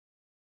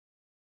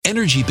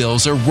energy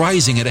bills are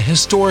rising at a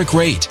historic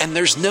rate, and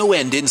there's no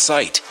end in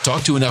sight.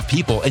 Talk to enough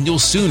people and you'll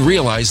soon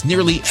realize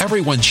nearly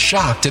everyone's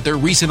shocked at their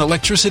recent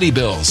electricity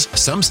bills.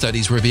 Some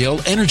studies reveal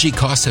energy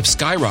costs have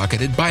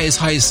skyrocketed by as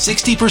high as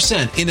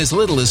 60% in as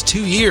little as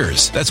 2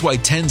 years. That's why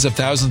tens of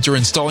thousands are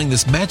installing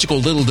this magical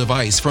little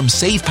device from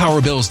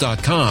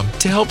SavePowerBills.com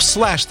to help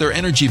slash their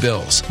energy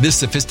bills. This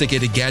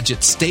sophisticated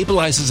gadget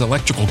stabilizes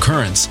electrical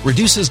currents,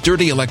 reduces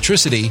dirty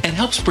electricity, and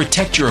helps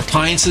protect your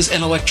appliances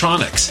and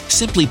electronics.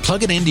 Simply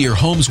plug it into your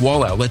home's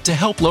wall outlet to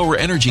help lower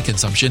energy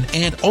consumption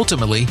and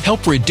ultimately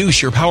help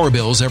reduce your power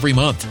bills every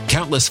month.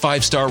 Countless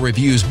 5-star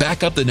reviews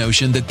back up the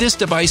notion that this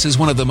device is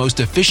one of the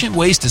most efficient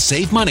ways to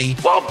save money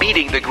while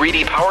beating the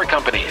greedy power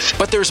companies.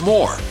 But there's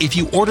more. If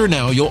you order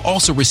now, you'll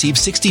also receive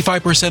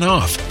 65%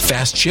 off,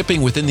 fast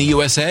shipping within the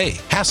USA,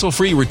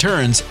 hassle-free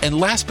returns, and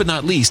last but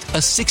not least, a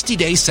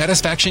 60-day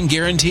satisfaction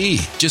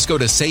guarantee. Just go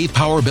to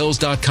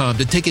SavePowerBills.com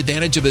to take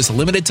advantage of this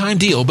limited time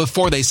deal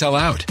before they sell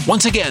out.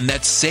 Once again,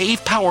 that's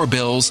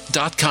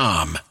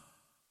SavePowerBills.com.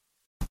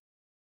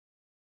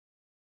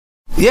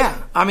 Yeah,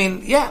 I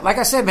mean, like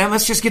I said, man,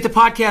 let's just get the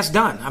podcast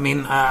done. I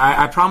mean,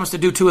 I promised to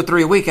do 2 or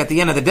 3 a week. At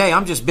the end of the day,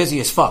 I'm just busy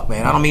as fuck,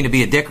 man. I don't mean to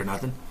be a dick or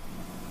nothing.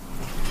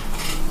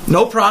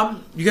 No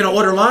problem. You gonna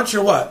order lunch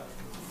or what?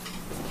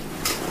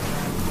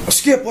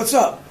 Skip, what's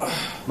up?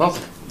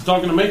 Nothing. You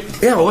talking to me?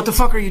 Yeah, well, what the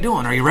fuck are you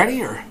doing? Are you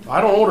ready or?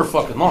 I don't order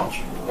fucking lunch.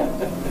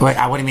 Wait,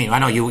 what do you mean? I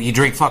know you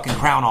drink fucking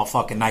Crown all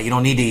fucking night. You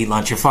don't need to eat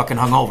lunch. You're fucking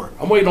hungover.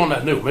 I'm waiting on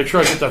that new. Make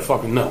sure I get that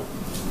fucking new.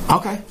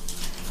 Okay.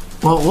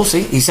 Well, we'll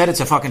see. He said it's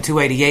a fucking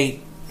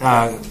 288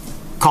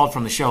 called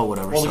from the show,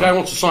 whatever. Well, the guy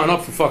wants to sign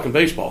up for fucking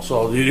baseball,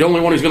 so the only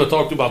one he's going to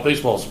talk to about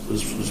baseball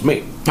is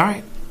me. All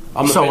right.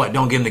 So what?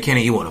 Don't give him to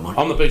Kenny. You want him on.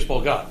 I'm the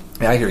baseball guy.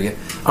 Yeah, I hear you.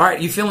 All right.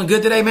 You feeling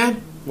good today,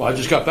 man? Well, I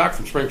just got back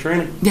from spring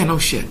training. Yeah, no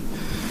shit.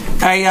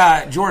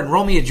 Hey, Jordan,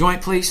 roll me a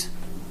joint, please.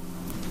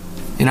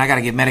 You know, I got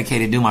to get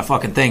medicated to do my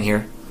fucking thing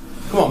here.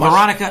 Come on,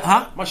 Veronica,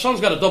 huh? My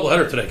son's got a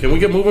doubleheader today. Can we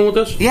get moving with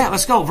this? Yeah,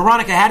 let's go.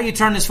 Veronica, how do you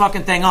turn this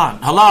fucking thing on?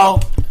 Hello?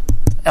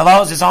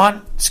 Hello, is this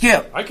on?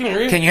 Skip. I can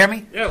hear you. Can you hear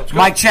me? Yeah, let's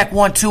go. Mic check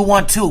 1 2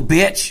 1 2,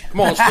 bitch.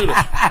 Come on, let's do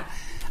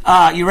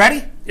this. You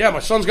ready? Yeah, my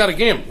son's got a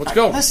game. Let's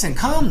go. Listen,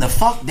 calm the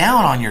fuck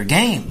down on your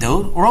game,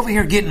 dude. We're over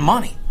here getting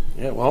money.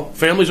 Yeah, well,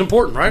 family's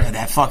important, right? Yeah,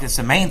 that's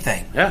the main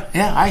thing. Yeah.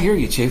 Yeah, I hear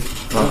you,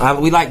 Chief.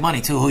 We like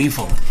money, too. Who you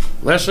fooling?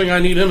 Last thing I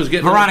need him is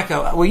getting...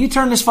 Veronica, will you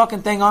turn this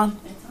fucking thing on?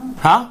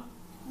 Huh?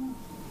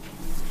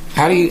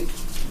 How do you...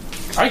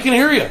 I can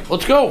hear you.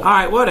 Let's go. All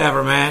right,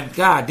 whatever, man.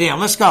 God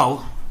damn, let's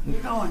go.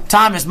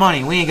 Time is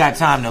money. We ain't got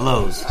time to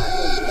lose.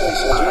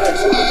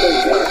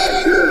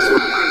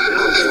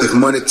 If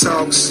money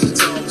talks,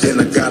 then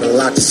I got a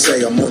lot to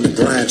say. I'm on the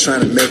grind trying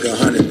to make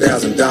 $100,000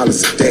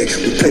 a day.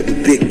 We play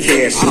with big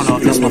cash. I don't know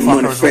if this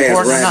motherfucker is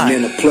recording or not.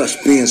 Riding in a plush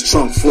Benz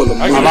trunk full of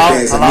money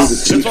bags. I need a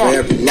Jeep for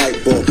every light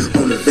bulb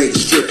on the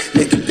Vegas strip.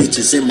 Naked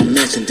bitches in my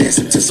mansion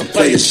dancing to some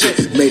player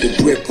shit. Made a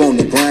grip on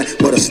the grind,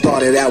 but I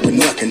started out with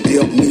nothing.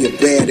 Dealt me a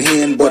bad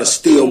hand, but I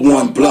still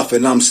won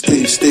bluffing. I'm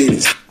Steve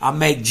Stevens. I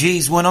make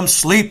G's when I'm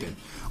sleeping.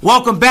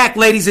 Welcome back,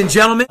 ladies and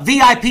gentlemen.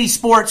 VIP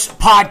Sports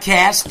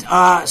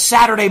Podcast,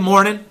 Saturday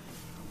morning,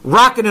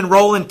 rocking and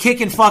rolling,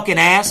 kicking fucking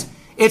ass.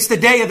 It's the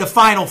day of the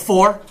Final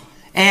Four,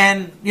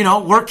 and, you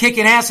know, we're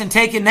kicking ass and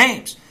taking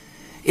names.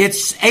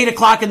 It's 8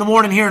 o'clock in the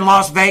morning here in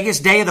Las Vegas,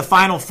 day of the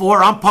Final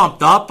Four. I'm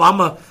pumped up.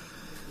 I'm a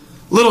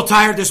little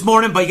tired this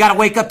morning, but you got to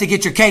wake up to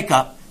get your cake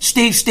up.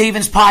 Steve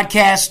Stevens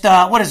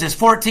Podcast, what is this,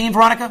 14,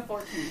 Veronica?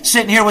 14.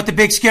 Sitting here with the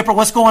big skipper.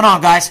 What's going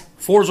on, guys?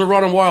 Fours are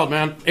running wild,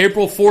 man.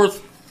 April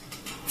 4th.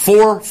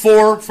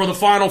 4-4 for the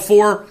Final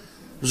Four.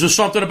 Is there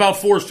something about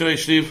fours today,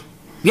 Steve?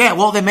 Yeah,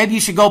 well, then maybe you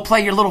should go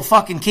play your little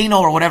fucking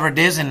Keno or whatever it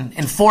is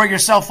and four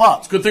yourself up.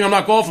 It's a good thing I'm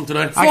not golfing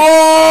today.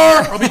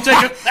 I'll be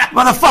taking...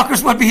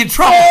 Motherfuckers would be in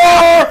trouble.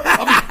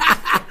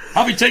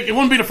 I'll be taking... It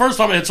wouldn't be the first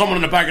time I hit someone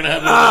in the back of the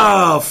head.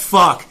 Oh,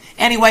 fuck.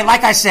 Anyway,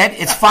 like I said,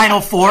 it's Final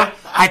Four.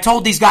 I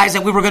told these guys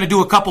that we were going to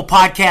do a couple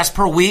podcasts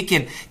per week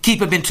and keep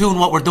them in tune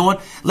what we're doing.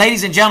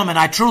 Ladies and gentlemen,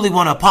 I truly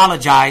want to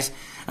apologize.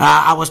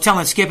 I was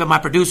telling Skip and my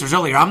producers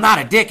earlier, I'm not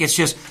a dick. It's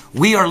just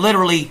we are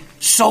literally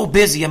so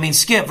busy. I mean,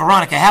 Skip,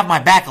 Veronica, have my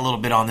back a little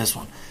bit on this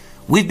one.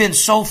 We've been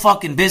so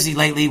fucking busy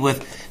lately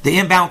with the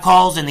inbound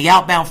calls and the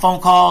outbound phone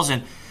calls,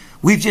 and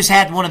we've just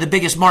had one of the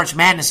biggest March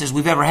Madnesses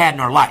we've ever had in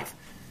our life.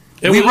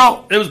 It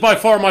was by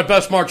far my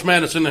best March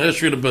Madness in the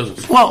history of the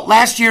business. Well,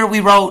 last year we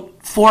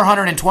wrote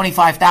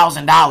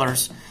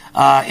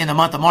 $425,000 in the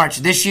month of March.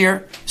 This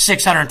year,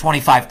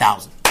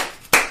 $625,000.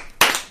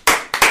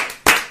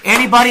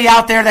 Anybody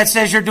out there that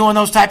says you're doing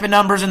those type of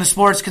numbers in the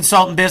sports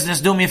consultant business,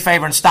 do me a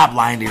favor and stop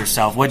lying to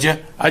yourself, would you?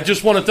 I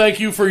just want to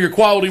thank you for your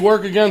quality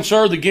work again,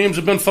 sir. The games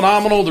have been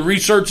phenomenal. The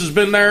research has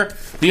been there.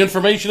 The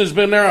information has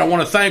been there. I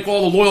want to thank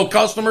all the loyal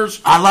customers.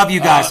 I love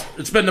you guys.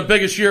 It's been the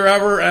biggest year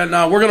ever, and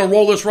we're going to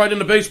roll this right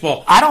into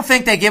baseball. I don't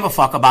think they give a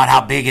fuck about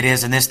how big it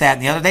is and this, that,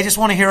 and the other. They just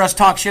want to hear us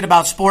talk shit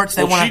about sports.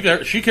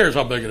 She cares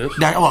how big it is.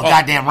 Well,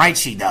 goddamn right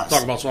she does.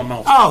 Talk about something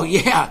else. Oh,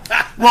 yeah.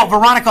 Well,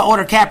 Veronica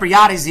ordered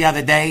Capriati's the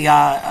other day.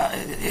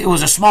 It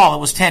was a small. It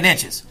was 10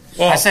 inches.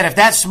 Well, I said, if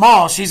that's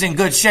small, she's in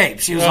good shape.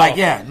 She was like,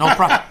 yeah, no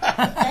problem.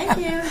 Thank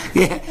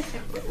you. Yeah.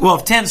 Well,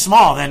 if 10's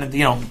small, then,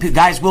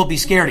 guys will be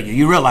scared of you.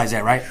 You realize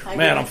that, right?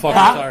 Man, I'm fucking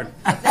tired.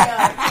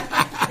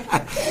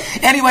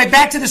 Anyway,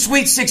 back to the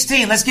Sweet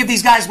 16. Let's give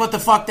these guys what the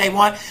fuck they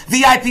want.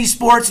 VIP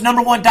Sports,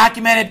 #1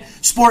 documented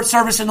sports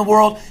service in the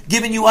world,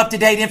 giving you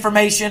up-to-date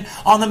information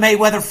on the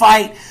Mayweather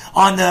fight,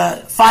 on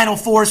the Final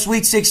Four,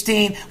 Sweet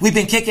 16. We've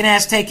been kicking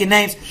ass, taking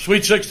names.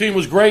 Sweet 16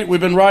 was great. We've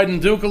been riding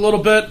Duke a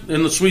little bit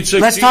in the Sweet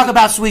 16. Let's talk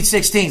about Sweet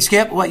 16,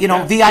 Skip.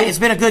 It's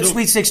been a good Duke.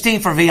 Sweet 16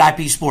 for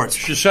VIP Sports.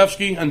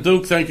 Krzyzewski and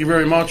Duke, thank you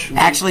very much.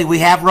 Actually, we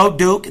have rode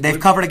Duke. They've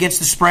covered against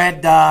the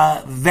spread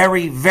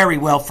very, very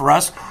well for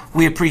us.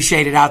 We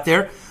appreciate it out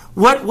there.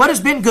 What has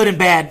been good and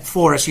bad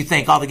for us, you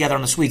think, altogether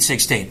on the Sweet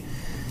 16?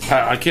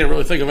 I can't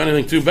really think of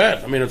anything too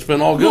bad. I mean, it's been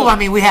all good.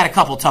 Well, we had a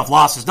couple tough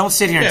losses. Don't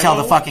sit here and tell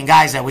the fucking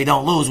guys that we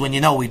don't lose when you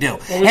know we do.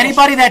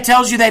 Anybody that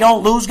tells you they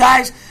don't lose,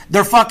 guys,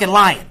 they're fucking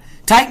lying.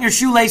 Tighten your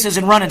shoelaces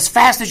and run as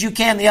fast as you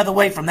can the other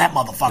way from that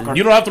motherfucker.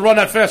 You don't have to run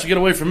that fast to get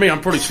away from me.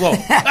 I'm pretty slow.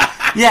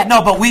 Yeah,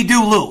 no, but we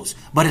do lose.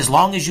 But as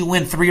long as you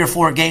win 3 or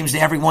 4 games to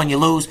every one you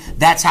lose,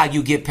 that's how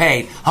you get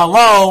paid.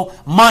 Hello,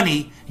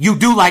 money. You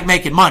do like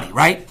making money,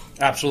 right?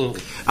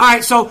 Absolutely. All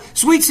right, so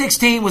Sweet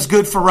 16 was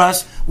good for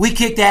us. We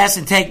kicked ass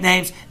and take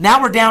names.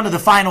 Now we're down to the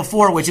Final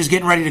Four, which is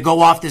getting ready to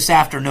go off this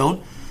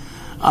afternoon.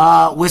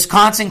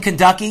 Wisconsin,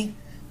 Kentucky,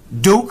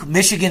 Duke,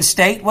 Michigan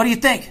State. What do you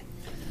think?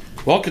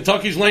 Well,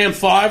 Kentucky's laying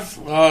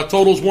 5.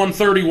 Total's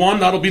 131.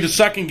 That'll be the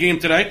second game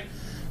today.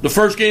 The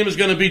first game is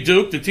going to be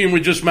Duke, the team we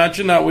just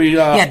mentioned.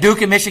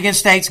 Duke and Michigan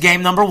State's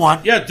game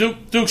 #1. Yeah,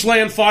 Duke's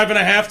laying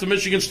 5.5 to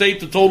Michigan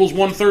State. The total's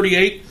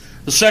 138.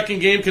 The second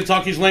game,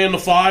 Kentucky's laying the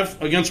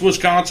 5 against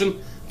Wisconsin.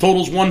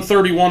 Total's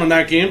 131 in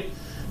that game.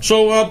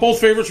 So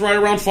both favorites right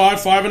around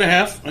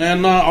 5.5,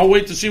 and I'll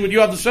wait to see what you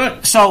have to say.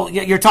 So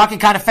you're talking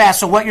kind of fast.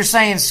 So what you're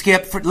saying,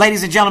 Skip, for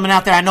ladies and gentlemen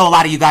out there, I know a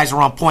lot of you guys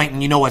are on point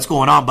and you know what's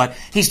going on, but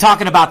he's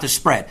talking about the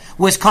spread.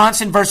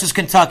 Wisconsin versus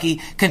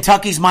Kentucky.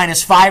 Kentucky's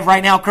 -5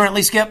 right now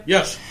currently, Skip?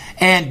 Yes.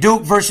 And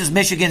Duke versus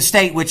Michigan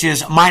State, which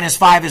is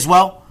 -5 as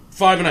well?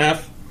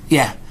 5.5.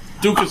 Yeah.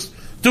 Duke's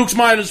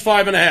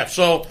 -5.5.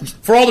 So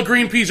for all the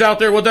green peas out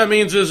there, what that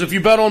means is if you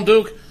bet on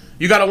Duke,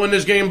 you got to win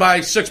this game by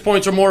 6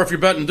 points or more if you're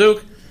betting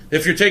Duke.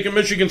 If you're taking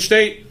Michigan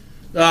State,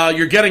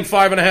 you're getting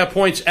 5.5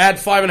 points. Add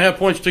 5.5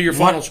 points to your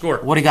final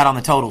score. What do you got on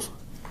the totals?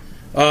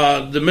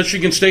 The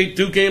Michigan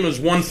State-Duke game is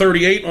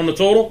 138 on the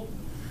total,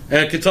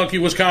 and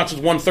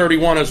Kentucky-Wisconsin's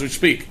 131 as we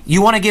speak.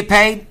 You want to get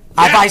paid?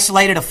 Yeah. I've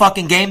isolated a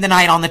fucking game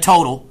tonight on the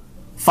total,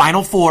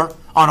 Final Four,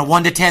 on a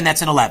 1 to 10,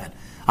 that's an 11.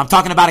 I'm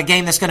talking about a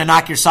game that's going to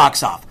knock your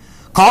socks off.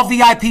 Call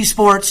VIP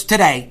Sports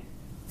today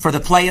for the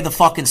play of the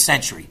fucking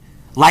century.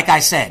 Like I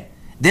said,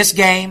 this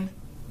game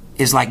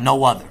is like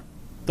no other.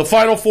 The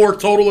Final Four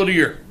total of the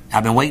year.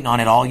 I've been waiting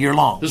on it all year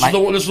long. This is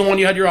the one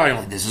you had your eye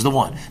on. This is the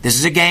one. This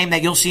is a game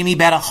that you'll see me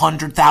bet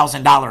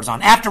 $100,000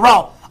 on. After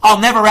all, I'll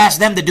never ask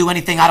them to do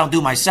anything I don't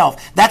do myself.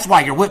 That's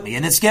why you're with me,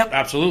 isn't it, Skip?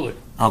 Absolutely.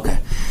 Okay.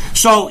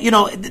 So,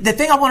 the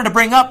thing I wanted to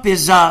bring up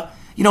is,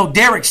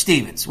 Derek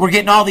Stevens. We're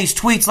getting all these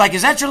tweets like,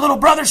 is that your little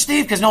brother,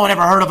 Steve? Because no one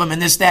ever heard of him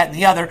and this, that, and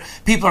the other.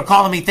 People are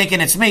calling me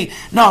thinking it's me.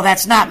 No,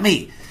 that's not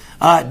me.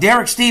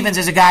 Derek Stevens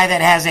is a guy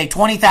that has a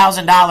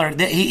 $20,000.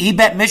 He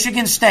bet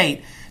Michigan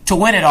State to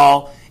win it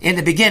all in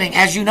the beginning.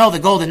 As you know, the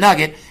Golden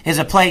Nugget is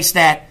a place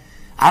that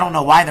I don't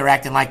know why they're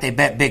acting like they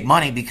bet big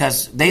money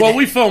because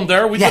we filmed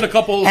there. We did a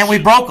couple. And we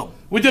broke them.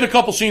 We did a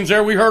couple scenes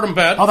there. We heard them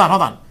bet. Hold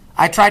on.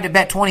 I tried to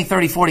bet 20,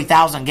 30,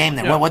 40,000 game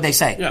there. Yeah. What'd they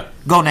say? Yeah.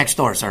 Go next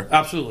door, sir.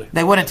 Absolutely.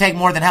 They wouldn't take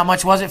more than how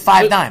much was it?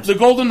 5 dimes. The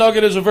Golden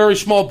Nugget is a very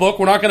small book.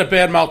 We're not going to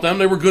badmouth them.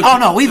 They were good. Oh,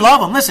 no, we love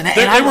them. Listen.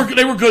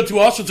 They were good to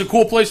us. It's a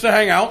cool place to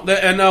hang out.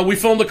 And we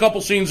filmed a couple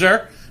scenes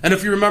there. And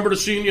if you remember the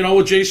scene,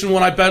 with Jason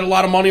when I bet a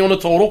lot of money on the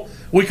total,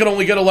 we could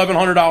only get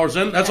 $1,100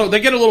 in. That's they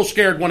get a little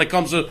scared when it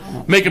comes to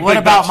making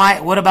big bets.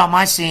 What about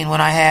my scene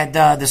when I had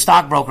the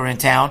stockbroker in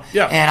town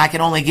and I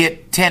could only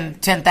get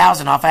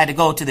 10,000 off? I had to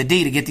go to the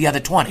D to get the other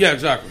 20. Yeah,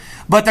 exactly.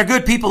 But they're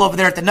good people over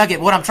there at the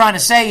Nugget. What I'm trying to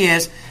say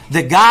is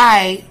the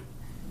guy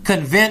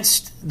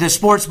convinced the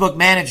sportsbook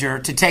manager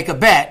to take a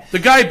bet. The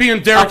guy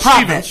being Derek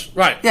Stevens.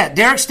 Right. Yeah,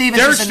 Derek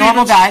Stevens is a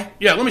normal guy.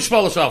 Yeah, let me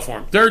spell this out for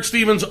him. Derek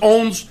Stevens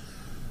owns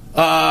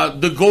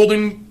the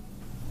Golden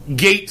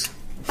Gate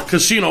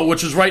Casino,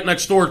 which is right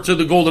next door to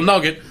the Golden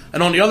Nugget.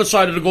 And on the other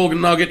side of the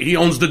Golden Nugget, he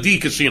owns the D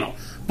Casino.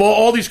 But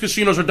all these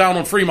casinos are down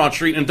on Fremont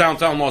Street in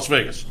downtown Las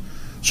Vegas.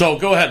 So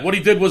go ahead. What he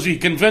did was he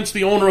convinced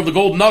the owner of the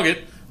Golden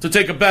Nugget to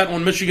take a bet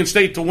on Michigan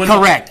State to win.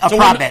 Correct, a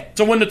prop bet.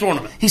 To win the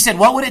tournament. He said,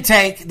 what would it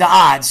take, the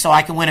odds, so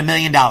I can win $1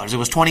 million? It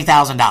was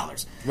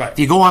 $20,000. Right. If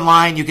you go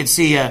online, you can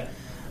see a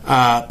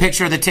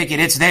picture of the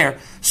ticket. It's there.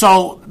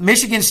 So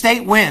Michigan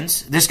State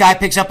wins. This guy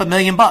picks up $1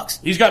 million.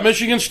 He's got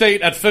Michigan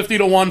State at 50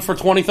 to 1 for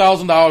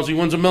 $20,000. He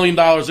wins $1 million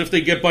if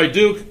they get by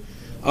Duke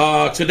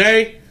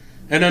today.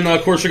 And then,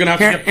 of course, they're going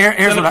to have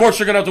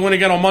to have to win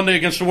again on Monday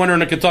against the winner in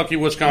the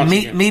Kentucky-Wisconsin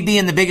game. Me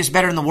being the biggest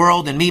bettor in the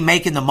world and me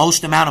making the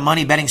most amount of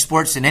money betting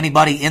sports than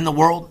anybody in the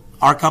world,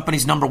 our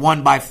company's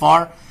 #1 by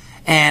far.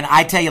 And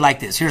I tell you like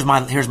this. Here's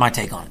my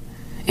take on it.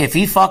 If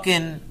he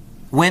fucking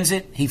wins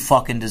it, he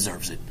fucking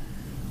deserves it.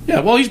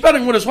 Yeah, well, he's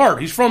betting with his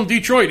heart. He's from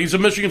Detroit. He's a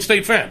Michigan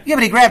State fan. Yeah,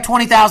 but he grabbed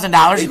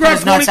 $20,000. He put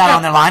his nuts out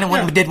on the line and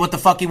went and did what the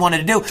fuck he wanted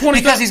to do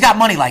because he's got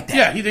money like that.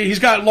 Yeah, he's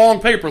got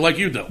long paper like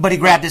you do. But he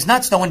grabbed his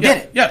nuts, though, and did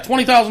it. Yeah,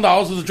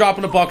 $20,000 is a drop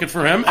in the bucket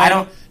for him.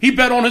 He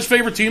bet on his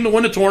favorite team to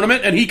win the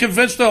tournament, and he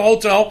convinced the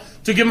hotel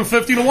to give him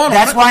 50-1.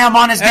 That's why I'm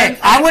on his dick.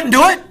 I wouldn't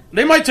do it.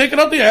 They might take it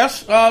up the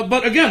ass,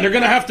 but again, they're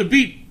going to have to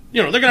beat.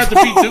 They're going to have to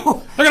beat Duke.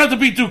 They're going to have to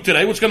beat Duke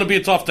today, which is going to be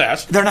a tough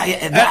task. They're not.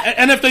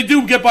 And if they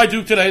do get by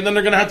Duke today, then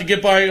they're going to have to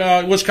get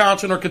by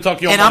Wisconsin or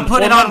Kentucky. And I'm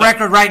putting it on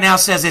record right now.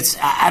 Says it's.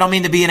 I don't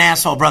mean to be an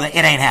asshole, brother. It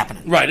ain't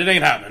happening. Right, it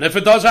ain't happening. If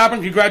it does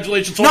happen,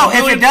 congratulations. No,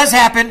 if it does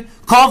happen,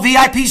 call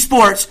VIP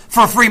Sports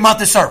for a free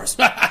month of service.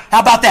 How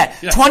about that?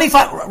 Yeah.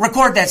 25.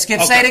 Record that, Skip.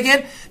 Okay. Say it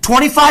again.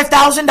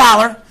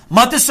 $25,000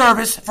 month of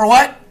service for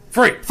what?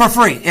 Free. For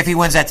free if he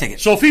wins that ticket.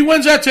 So if he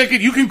wins that ticket,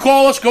 you can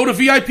call us. Go to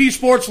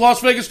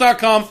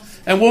VIPSportsLasVegas.com.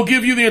 And we'll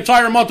give you the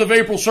entire month of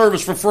April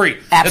service for free.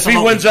 Absolutely. If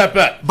he wins that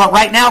bet. But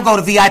right now, go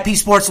to VIP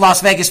Sports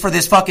Las Vegas for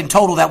this fucking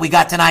total that we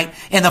got tonight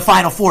in the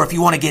Final Four if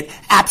you want to get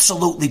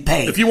absolutely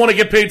paid. If you want to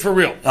get paid for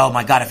real. Oh,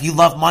 my God. If you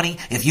love money,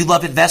 if you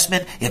love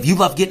investment, if you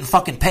love getting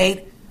fucking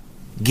paid,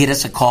 get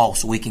us a call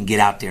so we can get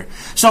out there.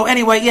 So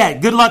anyway, yeah,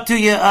 good luck to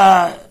you,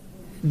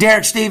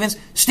 Derek Stevens.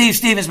 Steve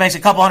Stevens makes a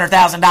couple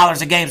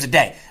 $100,000 a games a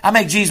day. I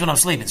make G's when I'm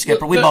sleeping,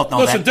 Skipper. We both know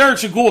that. Listen,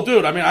 Derek's a cool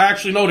dude. I mean, I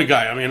actually know the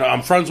guy. I mean,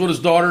 I'm friends with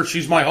his daughter.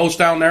 She's my host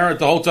down there at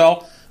the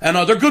hotel. And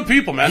they're good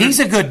people, man. He's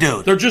a good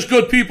dude. They're just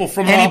good people.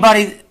 From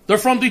they're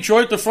from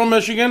Detroit. They're from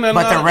Michigan.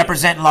 But they're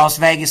representing Las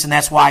Vegas, and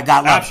that's why I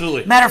got love.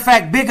 Absolutely. Matter of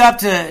fact, big up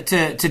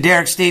to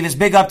Derek Stevens.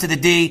 Big up to the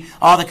D,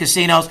 all the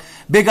casinos.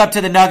 Big up to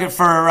the Nugget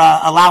for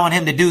allowing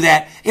him to do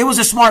that. It was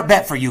a smart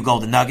bet for you,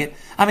 Golden Nugget.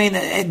 I mean,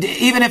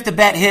 even if the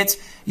bet hits,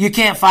 you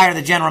can't fire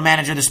the general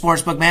manager, the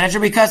sportsbook manager,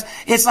 because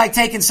it's like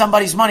taking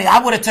somebody's money.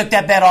 I would have took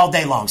that bet all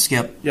day long,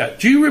 Skip. Yeah.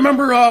 Do you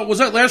remember, was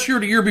that last year or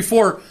the year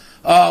before,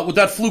 with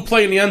that fluke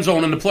play in the end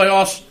zone in the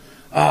playoffs?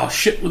 Oh,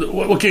 shit.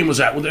 What game was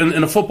that?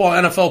 In the football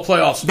NFL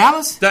playoffs?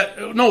 Dallas?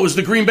 No, it was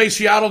the Green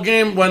Bay-Seattle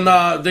game when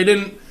they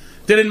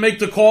didn't make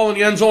the call in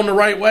the end zone the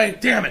right way.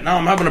 Damn it, now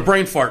I'm having a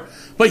brain fart.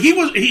 But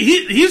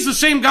he's the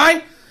same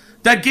guy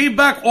that gave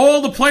back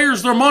all the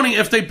players their money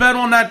if they bet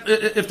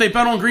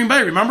on Green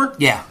Bay, remember?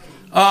 Yeah.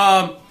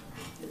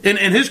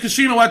 In his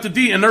casino at the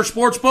D, in their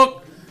sports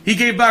book, he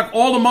gave back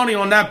all the money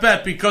on that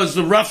bet because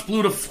the refs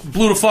blew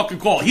the fucking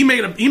call. He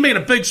made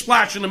a big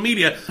splash in the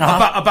media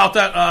about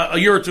that a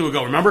year or two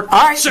ago, remember? All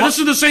right. So this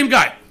is the same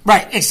guy.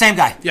 Right, same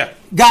guy. Yeah.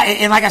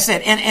 And like I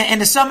said, and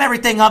to sum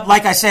everything up,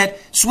 like I said,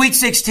 Sweet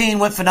 16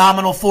 went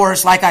phenomenal for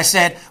us. Like I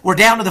said, we're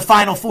down to the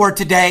Final Four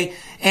today.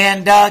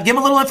 And give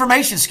him a little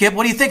information, Skip.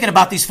 What are you thinking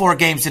about these 4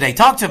 games today?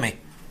 Talk to me.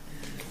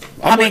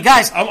 I mean,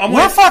 guys,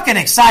 we're fucking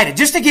excited.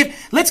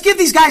 Let's give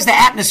these guys the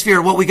atmosphere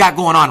of what we got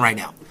going on right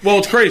now. Well,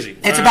 it's crazy.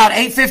 It's about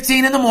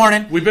 8:15 in the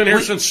morning. We've been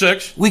here since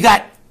 6. We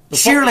got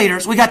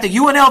cheerleaders. We got the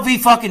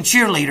UNLV fucking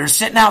cheerleaders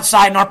sitting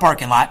outside in our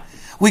parking lot.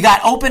 We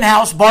got open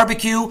house,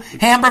 barbecue,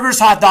 hamburgers,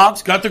 hot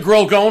dogs. Got the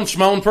grill going,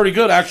 smelling pretty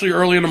good, actually,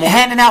 early in the morning.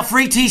 Handing out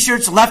free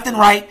T-shirts left and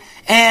right.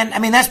 And, I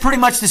mean, that's pretty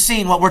much the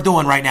scene, what we're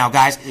doing right now,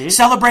 guys. Mm-hmm.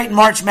 Celebrating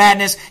March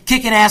Madness,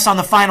 kicking ass on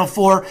the Final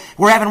Four.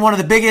 We're having one of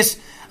the biggest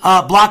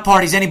block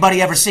parties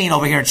anybody ever seen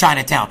over here in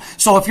Chinatown.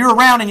 So if you're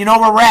around and you know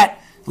where we're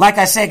at, like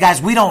I said,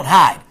 guys, we don't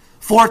hide.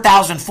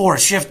 4004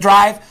 Shift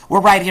Drive.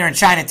 We're right here in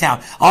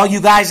Chinatown. All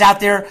you guys out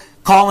there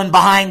calling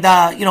behind,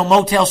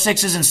 Motel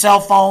 6s and cell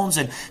phones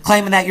and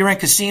claiming that you're in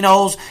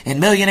casinos and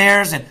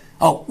millionaires and,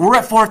 we're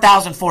at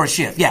 4004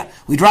 Shift. Yeah,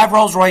 we drive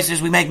Rolls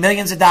Royces, we make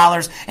millions of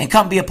dollars, and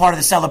come be a part of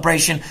the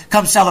celebration.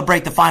 Come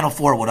celebrate the Final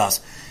Four with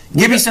us.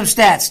 Give me some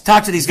stats.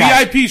 Talk to these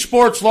guys.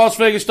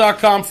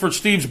 VIPSportsLasVegas.com for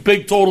Steve's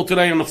big total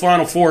today in the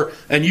Final Four,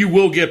 and you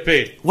will get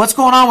paid. What's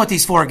going on with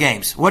these 4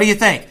 games? What do you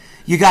think?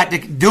 You got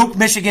Duke,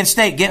 Michigan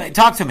State.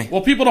 Talk to me.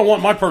 Well, people don't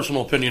want my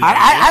personal opinion.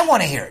 I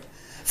want to hear it.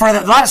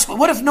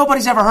 What if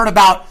nobody's ever heard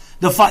about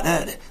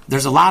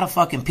there's a lot of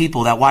fucking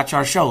people that watch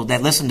our show,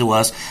 that listen to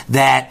us,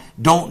 that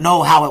don't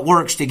know how it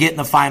works to get in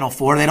the Final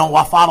Four. They don't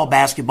follow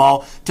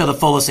basketball to the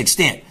fullest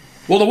extent.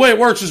 Well, the way it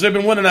works is they've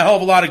been winning a hell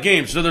of a lot of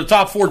games. They're the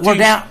top 4 teams.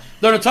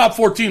 They're the top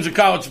 4 teams in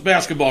college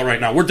basketball right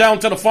now. We're down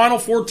to the final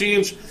 4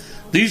 teams.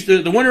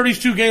 The winner of these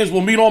 2 games will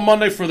meet on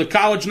Monday for the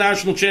college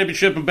national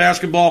championship in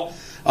basketball.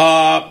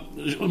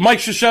 Mike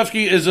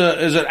Krzyzewski is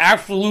an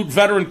absolute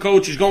veteran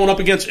coach. He's going up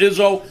against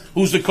Izzo,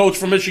 who's the coach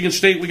from Michigan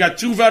State. We got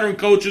 2 veteran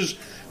coaches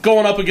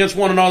going up against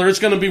one another. It's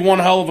going to be one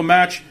hell of a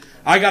match.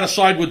 I got to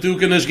side with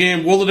Duke in this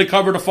game. Will they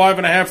cover the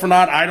 5.5 or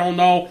not? I don't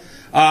know.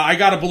 I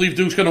got to believe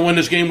Duke's going to win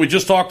this game. We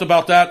just talked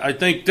about that. I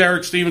think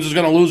Derek Stevens is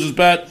going to lose his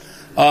bet,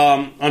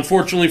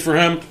 unfortunately for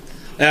him.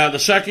 The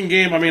second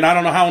game, I mean, I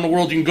don't know how in the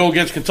world you can go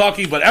against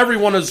Kentucky, but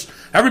everyone's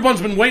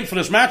been waiting for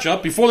this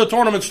matchup. Before the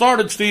tournament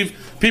started,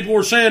 Steve, people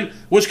were saying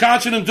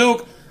Wisconsin and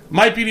Duke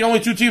might be the only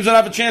 2 teams that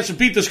have a chance to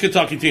beat this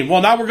Kentucky team. Well,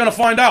 now we're going to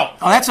find out.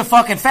 Oh, that's a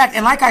fucking fact.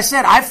 And like I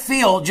said, I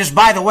feel, just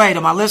by the way, to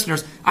my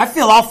listeners, I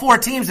feel all 4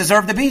 teams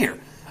deserve to be here.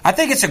 I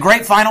think it's a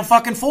great Final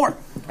fucking Four.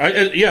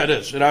 Yeah, it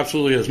is. It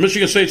absolutely is.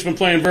 Michigan State's been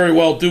playing very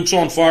well. Duke's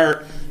on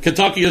fire.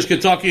 Kentucky is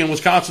Kentucky, and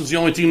Wisconsin's the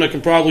only team that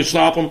can probably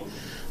stop them.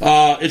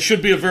 It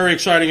should be a very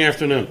exciting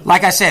afternoon.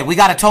 Like I said, we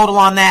got a total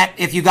on that.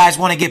 If you guys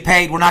want to get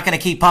paid, we're not going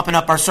to keep pumping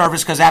up our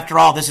service because, after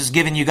all, this is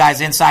giving you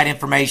guys inside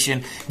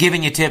information,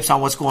 giving you tips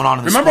on what's going on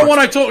in the Remember when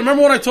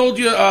I told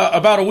you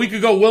about a week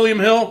ago, William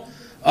Hill?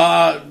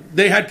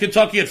 They had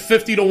Kentucky at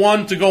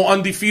 50-1 to go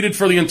undefeated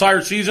for the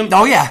entire season.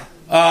 Oh yeah.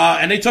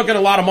 And they took in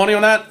a lot of money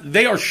on that.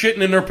 They are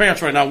shitting in their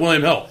pants right now,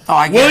 William Hill. Oh,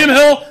 I get William it.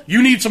 Hill,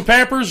 you need some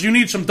Pampers, you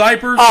need some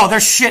diapers. Oh, they're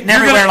shitting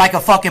everywhere like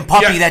a fucking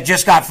puppy that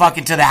just got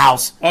fucking to the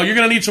house. Oh, you're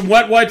going to need some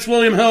wet wipes,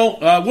 William Hill.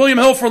 William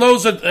Hill, for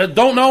those that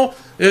don't know,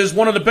 is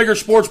one of the bigger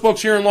sports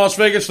books here in Las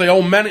Vegas. They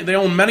own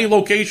many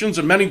locations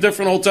and many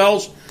different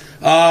hotels.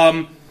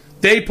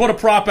 They put a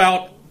prop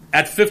out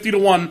at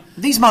 50-1.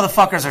 These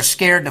motherfuckers are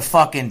scared to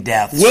fucking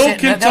death. Will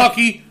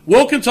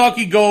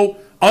Kentucky go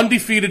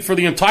undefeated for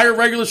the entire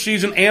regular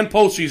season and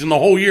postseason the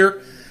whole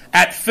year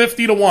at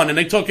 50-1? And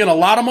they took in a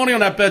lot of money on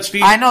that bet,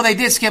 Steve. I know they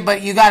did, Skip,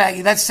 but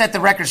let's set the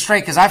record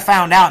straight because I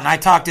found out and I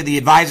talked to the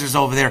advisors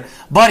over there.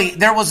 Buddy,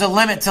 there was a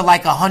limit to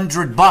like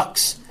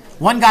 $100.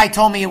 One guy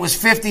told me it was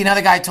 50,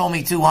 another guy told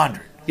me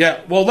 200.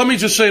 Yeah, well, let me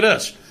just say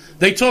this.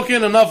 They took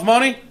in enough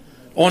money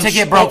to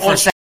get broke for a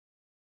second.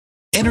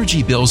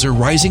 Energy bills are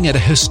rising at a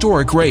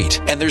historic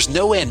rate, and there's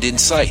no end in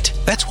sight.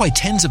 That's why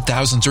tens of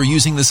thousands are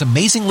using this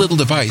amazing little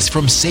device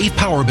from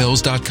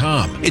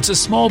SavePowerBills.com. It's a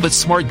small but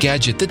smart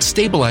gadget that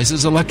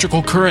stabilizes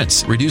electrical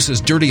currents,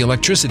 reduces dirty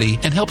electricity,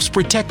 and helps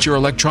protect your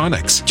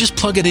electronics. Just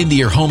plug it into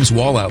your home's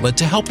wall outlet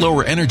to help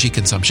lower energy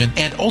consumption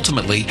and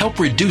ultimately help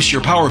reduce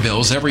your power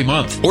bills every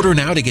month. Order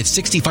now to get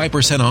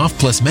 65% off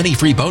plus many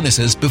free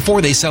bonuses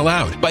before they sell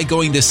out by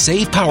going to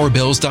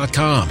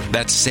SavePowerBills.com.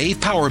 That's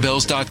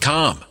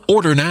SavePowerBills.com.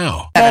 Order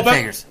now.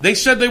 They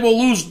said they will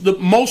lose the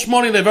most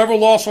money they've ever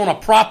lost on a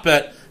prop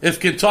bet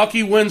if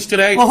Kentucky wins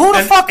today. Well, who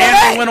the fuck are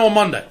they? They win on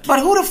Monday. But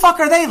who the fuck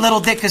are they,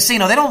 Little Dick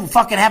Casino? They don't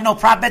fucking have no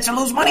prop bets or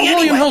lose money anyway.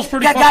 William Hill's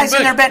pretty got fucking guys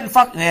big. in there betting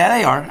fuck. Yeah,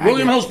 they are.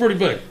 William Hill's pretty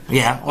big.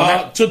 Yeah.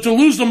 Well, to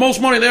lose the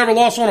most money they ever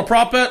lost on a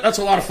prop bet, that's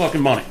a lot of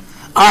fucking money.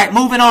 All right,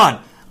 moving on.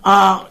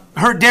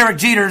 Heard Derek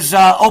Jeter's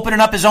opening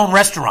up his own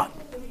restaurant.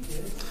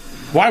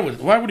 Why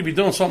would he be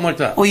doing something like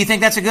that? Well, you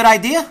think that's a good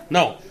idea?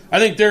 No. I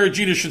think Derek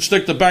Jeter should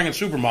stick to banging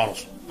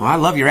supermodels. Well, I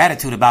love your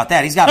attitude about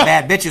that. He's got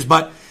bad bitches,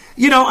 but,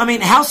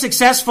 how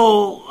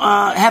successful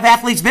have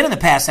athletes been in the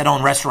past that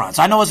own restaurants?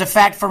 I know as a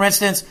fact, for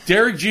instance...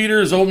 Derek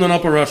Jeter is opening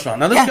up a restaurant.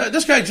 Now,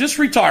 this guy just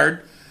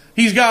retired.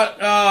 He's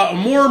got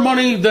more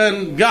money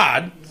than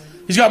God.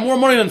 He's got more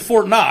money than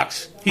Fort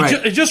Knox. He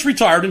just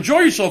retired. Enjoy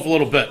yourself a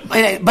little bit.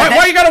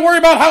 Why you got to worry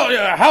about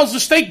how's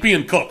the steak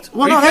being cooked?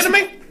 Well, Are you kidding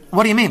me?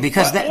 What do you mean?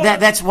 Because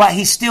that's why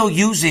he's still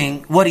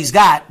using what he's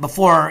got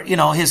before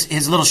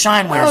his little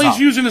shine wears off. Well,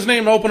 he's using his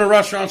name to open a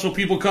restaurant so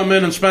people come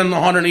in and spend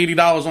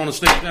 $180 on a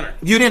steak dinner.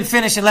 You didn't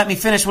finish and let me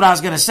finish what I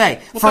was going to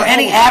say. For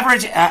any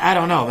average, I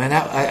don't know, man.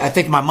 I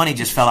think my money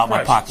just fell out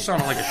my pocket.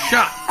 Sounded like a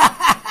shot.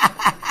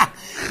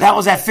 That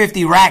was that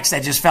 50 racks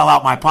that just fell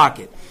out my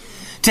pocket.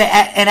 To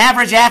an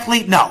average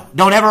athlete, no.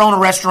 Don't ever own a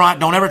restaurant.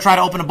 Don't ever try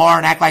to open a bar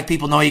and act like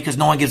people know you because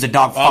no one gives a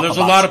dog fuck about it. There's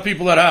a lot of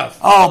people that have.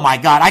 Oh, my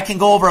God. I can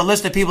go over a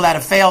list of people that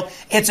have failed.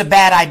 It's a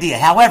bad idea.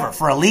 However,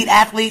 for elite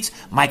athletes,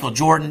 Michael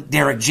Jordan,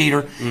 Derek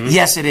Jeter,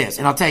 yes, it is.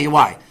 And I'll tell you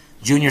why.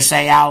 Junior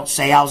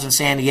Seau's in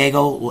San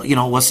Diego,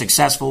 was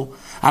successful.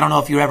 I don't know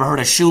if you ever heard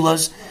of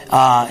Shula's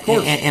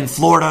in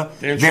Florida.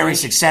 Very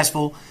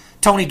successful.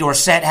 Tony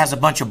Dorsett has a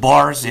bunch of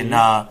bars in...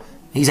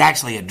 He's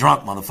actually a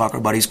drunk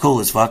motherfucker, but he's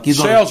cool as fuck.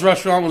 Seau's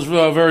restaurant was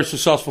very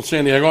successful in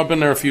San Diego. I've been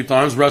there a few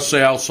times. Rest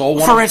Seau Soul.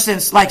 For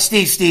instance, like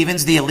Steve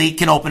Stevens, the elite,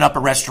 can open up a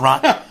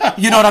restaurant.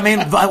 You know what I mean?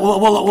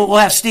 We'll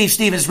have Steve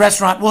Stevens'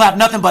 restaurant. We'll have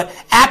nothing but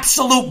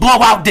absolute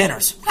blowout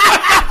dinners.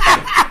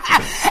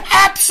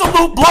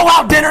 Absolute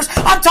blowout dinners.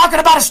 I'm talking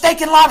about a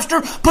steak and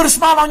lobster, put a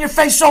smile on your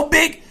face so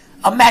big,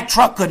 a Mack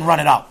truck couldn't run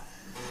it out.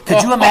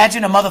 Could you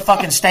imagine a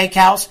motherfucking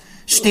steakhouse,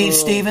 Steve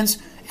Stevens,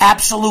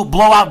 absolute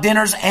blowout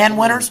dinners and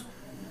winners?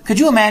 Could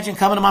you imagine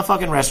coming to my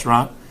fucking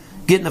restaurant,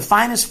 getting the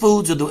finest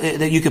foods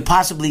that you could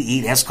possibly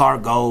eat,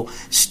 escargot,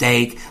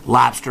 steak,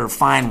 lobster,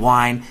 fine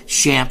wine,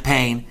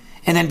 champagne,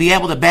 and then be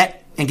able to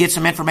bet and get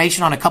some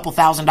information on a couple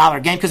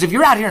 $1,000 game? Because if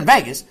you're out here in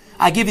Vegas,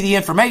 I give you the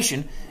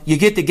information, you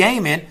get the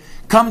game in,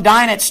 come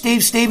dine at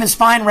Steve Stevens'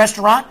 fine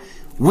restaurant,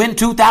 win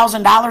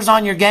 $2,000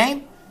 on your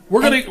game.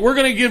 We're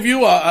gonna give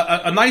you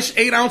a nice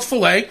 8-ounce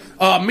fillet,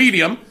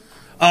 medium.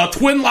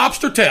 Twin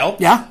lobster tail.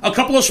 Yeah. A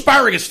couple of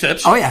asparagus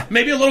tips. Oh, yeah.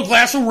 Maybe a little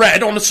glass of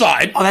red on the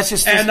side. Oh, that's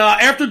just... And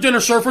after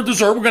dinner, serve for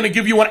dessert, we're going to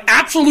give you an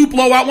absolute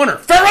blowout winner.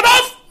 Fair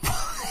enough?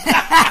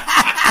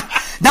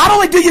 Not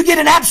only do you get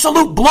an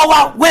absolute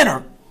blowout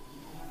winner,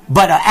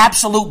 but an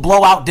absolute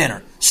blowout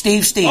dinner.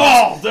 Steve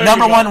Stevens,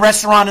 number one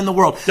restaurant in the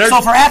world.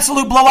 So for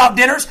absolute blowout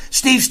dinners,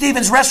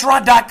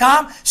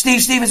 SteveStevensRestaurant.com,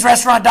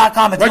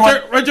 SteveStevensRestaurant.com.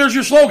 Right there's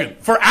your slogan.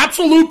 For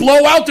absolute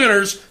blowout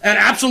dinners and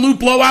absolute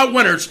blowout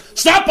winners,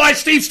 stop by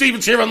Steve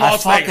Stevens here in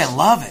Las Vegas. I fucking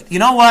love it. You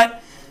know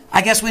what?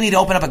 I guess we need to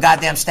open up a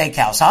goddamn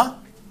steakhouse, huh?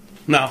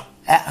 No.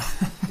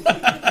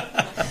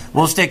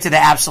 We'll stick to the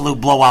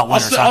absolute blowout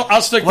winners.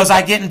 I'll stick. Was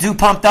I getting too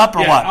pumped up or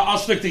what? I'll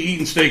stick to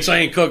eating steaks. I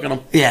ain't cooking them.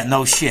 Yeah,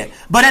 no shit.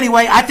 But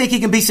anyway, I think he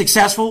can be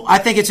successful. I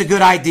think it's a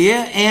good idea,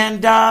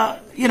 and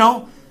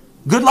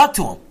good luck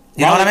to him.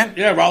 You know what I mean?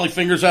 Yeah, Raleigh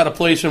Fingers had a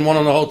place in one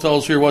of the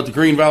hotels here, the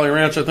Green Valley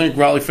Ranch, I think.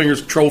 Raleigh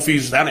Fingers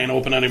Trophies, that ain't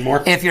open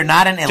anymore. If you're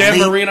not an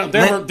elite...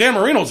 Dan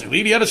Marino's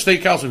elite. He had a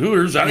steakhouse at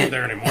Hooters. That ain't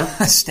there anymore.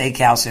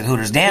 Steakhouse at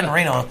Hooters. Dan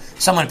Marino,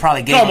 someone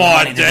probably gave him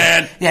money. Come on,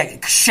 Dan.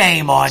 Yeah,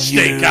 shame on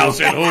you. Steakhouse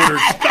at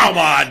Hooters. Come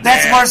on, Dan.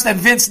 That's worse than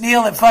Vince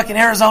Neil at fucking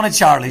Arizona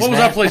Charlie's, What was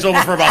that place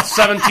open for about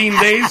 17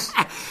 days?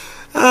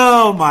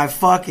 Oh, my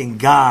fucking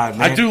God,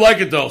 man. I do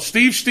like it, though.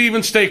 Steve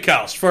Stevens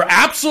Steakhouse. For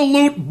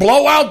absolute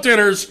blowout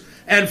dinners...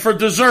 And for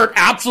dessert,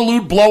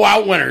 absolute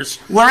blowout winners.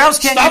 Where else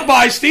can Stop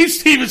by Steve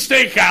Stevens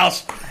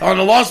Steakhouse on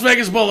the Las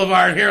Vegas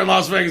Boulevard here in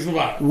Las Vegas,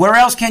 Nevada. Where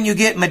else can you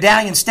get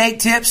medallion steak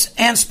tips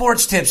and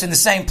sports tips in the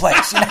same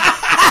place?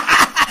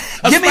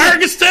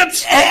 Asparagus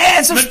tips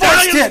and some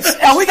sports tips.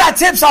 We got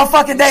tips all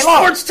fucking day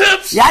long. Sports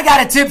tips. Yeah, I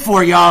got a tip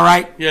for you, all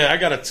right? Yeah, I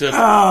got a tip.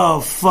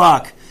 Oh,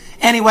 fuck.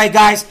 Anyway,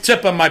 guys.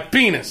 Tip on my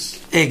penis.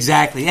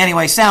 Exactly.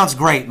 Anyway, sounds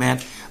great, man.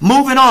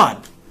 Moving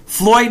on.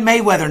 Floyd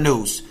Mayweather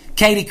news.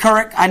 Katie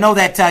Couric, I know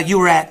that you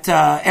were at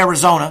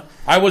Arizona.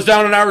 I was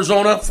down in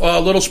Arizona, a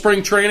little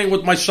spring training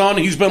with my son.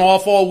 He's been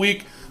off all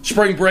week.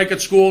 Spring break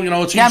at school.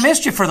 It's I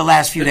missed you for the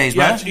last few days,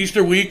 man. Yeah, it's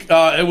Easter week.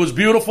 It was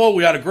beautiful.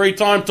 We had a great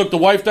time. Took the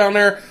wife down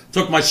there.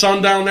 Took my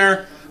son down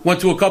there. Went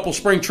to a couple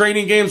spring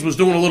training games. Was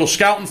doing a little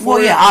scouting for you.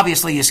 Well, yeah,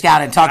 obviously you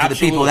scouted and talked to the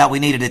people that we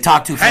needed to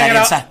talk to for that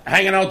inside.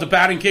 Hanging out at the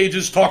batting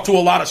cages. Talked to a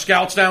lot of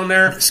scouts down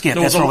there. Skip,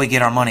 that's where we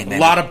get our money, baby. A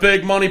lot of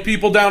big money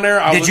people down there.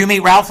 Did you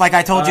meet Ralph like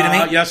I told you to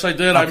meet? Yes, I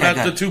did. Okay, I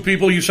met the two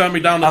people you sent me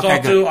down to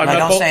talk to.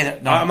 Don't say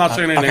that. No, I'm not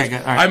saying anything.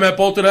 Okay, right. I met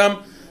both of them.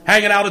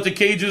 Hanging out at the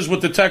cages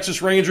with the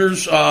Texas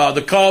Rangers,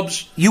 the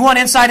Cubs. You want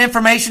inside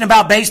information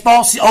about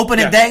baseball?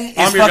 Opening day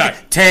is fucking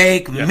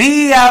take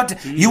me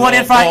out. You want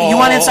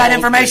inside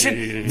information?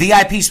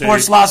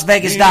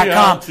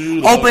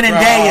 VIPSportsLasVegas.com. Opening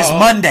day is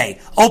Monday.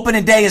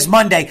 Opening day is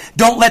Monday.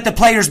 Don't let the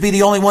players be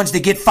the only ones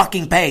that get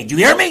fucking paid. You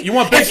hear me? If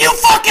you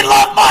fucking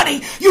love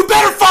money, you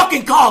better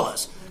fucking call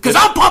us. Because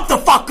I'm pumped the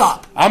fuck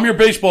up. I'm your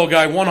baseball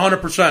guy,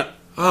 100%.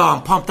 Oh,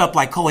 I'm pumped up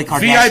like Khloe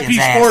Kardashian's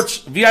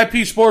ass.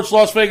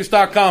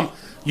 VIPSportsLasVegas.com.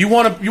 You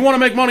want to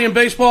make money in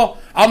baseball?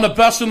 I'm the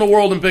best in the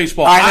world in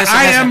baseball. All right, listen,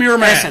 I am your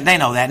man. Listen, they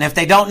know that. And if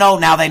they don't know,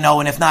 now they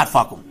know. And if not,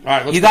 fuck them. All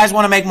right, you guys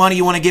want to make money,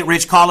 you want to get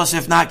rich, call us.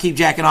 If not, keep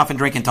jacking off and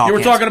drinking tall You were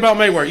kids. talking about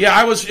Mayweather. Yeah,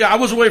 I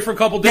was away for a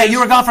couple days. Yeah, you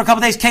were gone for a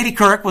couple days. Katie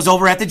Couric was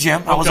over at the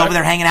gym. I was over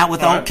there hanging out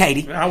with old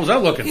Katie. How was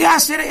that looking? Yeah, I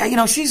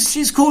said,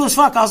 she's cool as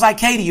fuck. I was like,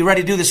 Katie, you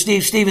ready to do the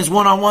Steve Stevens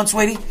one-on-one,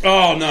 sweetie?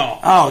 Oh, no.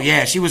 Oh,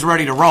 yeah, she was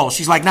ready to roll.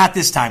 She's like, not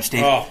this time,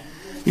 Steve. Oh.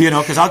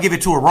 Because I'll give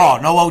it to her raw.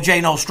 No OJ,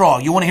 no straw.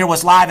 You want to hear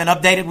what's live and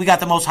updated? We got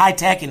the most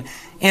high-tech and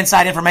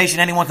inside information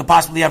anyone could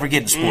possibly ever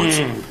get in sports.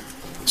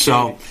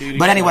 So,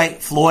 but anyway,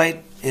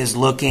 Floyd is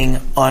looking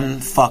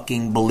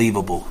unfucking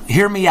believable.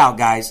 Hear me out,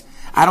 guys.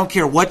 I don't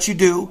care what you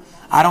do.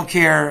 I don't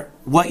care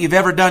what you've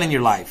ever done in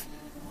your life.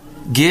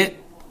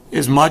 Get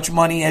as much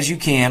money as you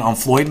can on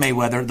Floyd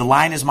Mayweather. The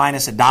line is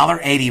minus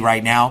 $1.80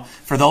 right now.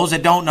 For those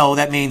that don't know,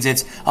 that means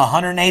it's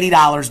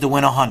 $180 to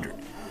win $100.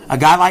 A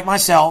guy like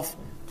myself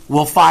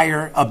will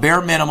fire a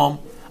bare minimum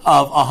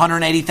of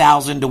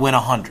 $180,000 to win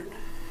 $100.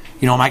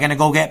 Am I going to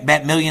go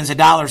bet millions of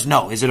dollars?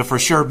 No. Is it a for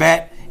sure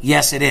bet?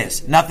 Yes, it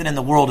is. Nothing in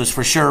the world is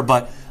for sure,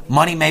 but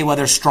Money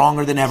Mayweather's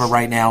stronger than ever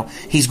right now.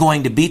 He's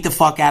going to beat the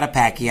fuck out of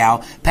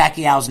Pacquiao.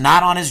 Pacquiao's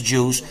not on his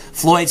juice.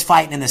 Floyd's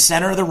fighting in the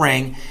center of the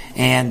ring,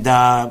 and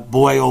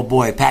boy, oh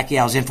boy,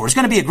 Pacquiao's in for it. It's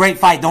going to be a great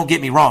fight, don't get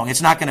me wrong.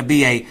 It's not going to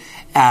be a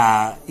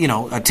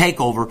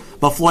takeover,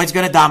 but Floyd's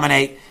going to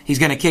dominate. He's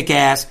going to kick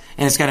ass,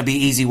 and it's going to be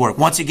easy work.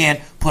 Once again,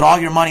 put all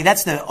your money.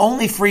 That's the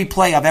only free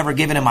play I've ever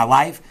given in my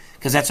life,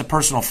 because that's a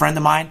personal friend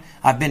of mine.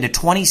 I've been to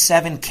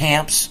 27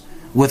 camps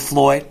with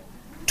Floyd.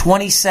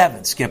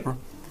 27, Skipper.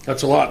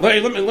 That's a lot.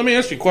 Hey, let me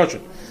ask you a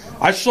question.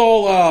 I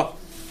saw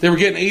they were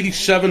getting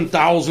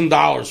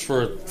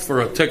 $87,000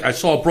 for a ticket. I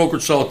saw a broker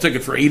sell a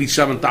ticket for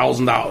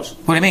 $87,000.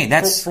 What do you mean?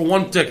 That's for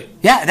one ticket.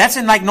 Yeah, that's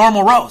in like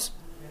normal rows.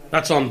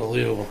 That's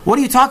unbelievable. What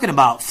are you talking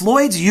about?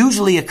 Floyd's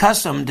usually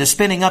accustomed to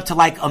spending up to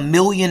like $1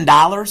 million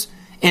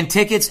in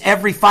tickets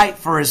every fight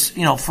for his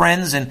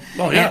friends and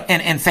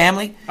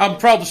family. I'm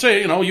proud to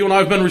say, you and I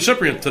have been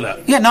recipient to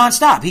that. Yeah,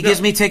 nonstop. He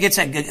gives me tickets.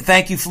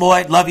 Thank you,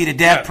 Floyd. Love you to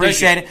death.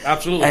 Appreciate it.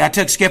 Absolutely. I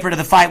took Skipper to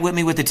the fight with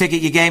me with the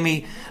ticket you gave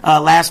me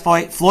last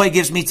fight. Floyd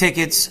gives me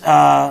tickets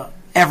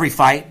every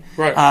fight.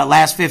 Right.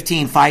 Last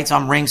 15 fights,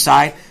 I'm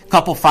ringside.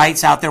 Couple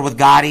fights out there with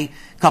Gotti.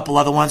 Couple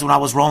other ones when I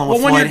was rolling with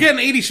Floyd. Well, when you're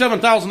getting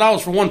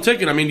 $87,000 for one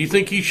ticket, do you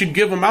think he should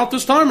give them out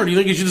this time, or do you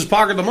think he should just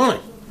pocket the money?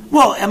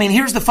 Well,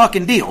 here's the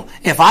fucking deal.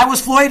 If I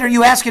was Floyd, are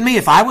you asking me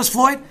if I was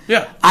Floyd?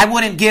 Yeah. I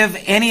wouldn't give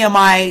any of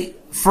my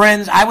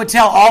friends, I would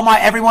tell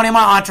everyone in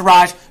my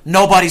entourage,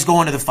 nobody's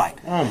going to the fight.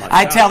 Oh my God.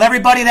 I'd tell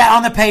everybody that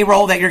on the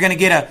payroll that you're going to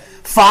get a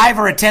 $5,000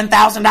 or a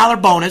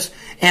 $10,000 bonus,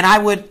 and I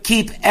would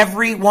keep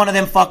every one of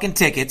them fucking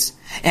tickets,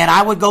 and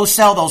I would go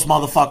sell those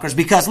motherfuckers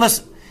because,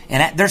 listen,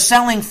 and they're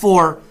selling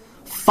for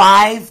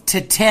 5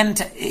 to 10.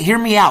 Hear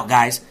me out,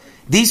 guys.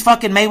 These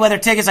fucking Mayweather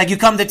tickets, like you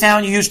come to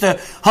town, you used to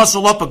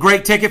hustle up a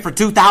great ticket for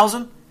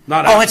 $2,000.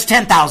 It's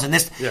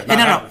 $10,000.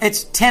 No.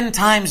 It's 10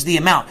 times the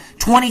amount.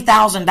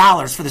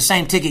 $20,000 for the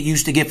same ticket you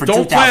used to get for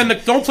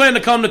 $2,000. Don't plan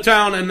to come to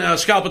town and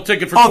scalp a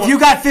ticket for if you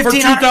got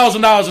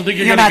 $2,000 and think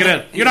you're going to get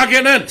in. You're not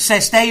getting in.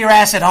 Stay your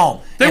ass at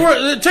home.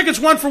 The tickets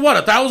went for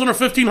what, $1,000 or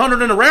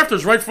 $1,500 in the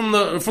rafters, right from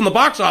the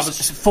box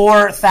office.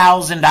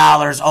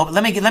 $4,000. Oh,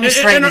 let me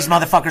straighten these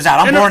motherfuckers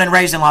out. I'm born and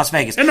raised in Las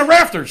Vegas. In the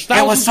rafters.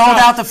 It was sold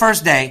out the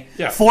first day.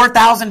 Yeah.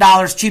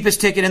 $4,000, cheapest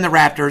ticket in the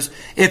rafters.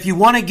 If you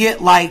want to get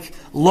like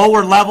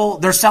lower level,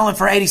 they're selling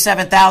for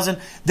 $87,000.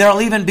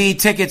 There'll even be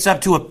tickets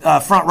up to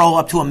a front row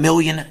up to $1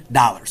 million.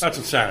 That's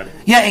insanity.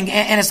 Yeah,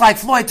 and it's like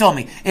Floyd told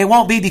me, it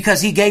won't be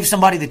because he gave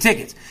somebody the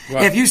tickets.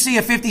 Right. If you see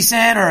a 50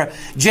 Cent or a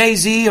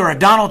Jay-Z or a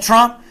Donald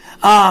Trump,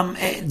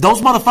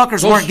 those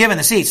motherfuckers weren't given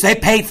the seats. They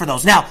paid for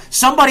those. Now,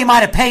 somebody might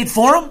have paid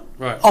for them.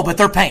 Right. Oh, but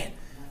they're paying.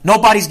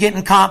 Nobody's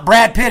getting comp.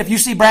 Brad Pitt, if you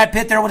see Brad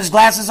Pitt there with his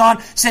glasses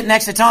on, sitting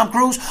next to Tom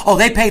Cruise,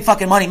 they paid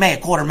fucking Money May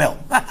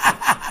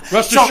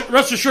 $250,000.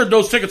 Rest assured,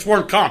 those tickets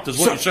weren't comped, is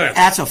what you're saying.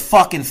 That's a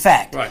fucking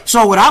fact. Right.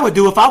 So what I would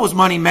do if I was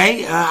Money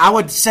May, I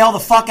would sell the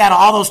fuck out of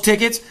all those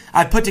tickets.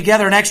 I'd put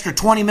together an extra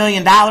 $20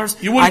 million.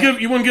 You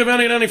wouldn't give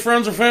any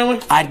friends or family?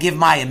 I'd give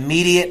my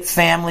immediate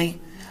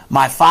family,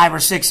 my 5 or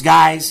 6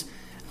 guys,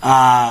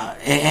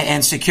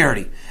 and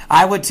security.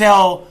 I would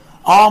tell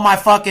all my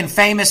fucking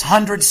famous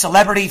 100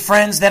 celebrity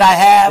friends that I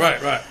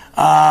have. Right.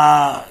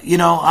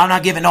 I'm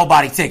not giving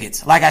nobody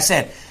tickets. Like I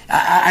said,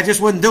 I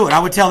just wouldn't do it. I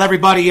would tell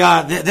everybody,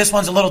 this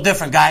one's a little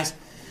different, guys.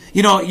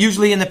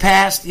 Usually in the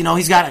past,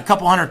 he's got a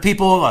couple hundred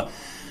people,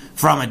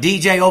 from a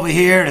DJ over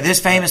here to this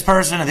famous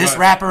person to this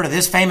rapper to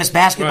this famous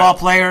basketball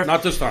player.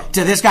 Not this time.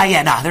 To this guy.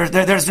 Yeah, no,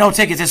 there's no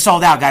tickets. It's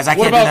sold out, guys. I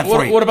can't do that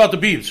for you. What about the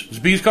Biebs? Is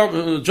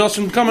Biebs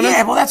Justin coming in?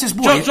 Yeah, well, that's his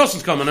boy.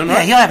 Justin's coming in, right?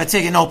 Yeah, he'll have a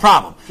ticket, no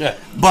problem. Yeah.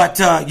 But,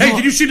 hey,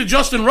 did you see the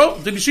Justin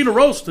roast? Did you see the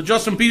roast? The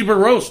Justin Bieber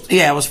roast?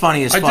 Yeah, it was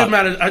funny as fuck. I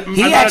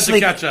managed to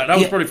catch that. That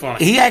was pretty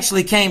funny. He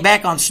actually came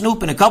back on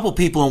Snoop and a couple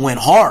people and went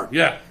hard.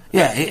 Yeah.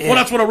 Yeah. Well,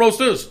 that's what a roast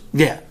is.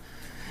 Yeah.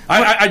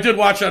 I did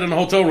watch that in the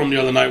hotel room the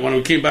other night when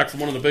we came back from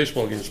one of the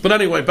baseball games. But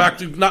anyway, back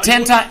to... You're not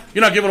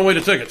giving away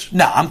the tickets.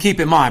 No, I'm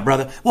keeping mine,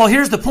 brother. Well,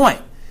 here's the point.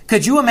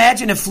 Could you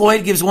imagine if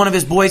Floyd gives one of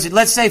his boys...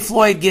 Let's say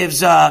Floyd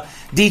gives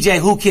DJ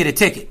Who Kid a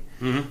ticket.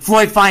 Mm-hmm.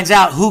 Floyd finds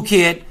out Who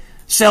Kid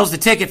sells the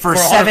ticket for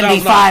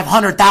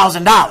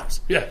 $100,000.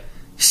 Yeah.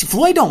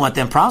 Floyd don't want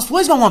them problems.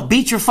 Floyd's going to want to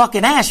beat your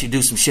fucking ass you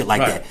do some shit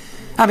like that.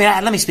 I mean,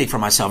 let me speak for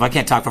myself. I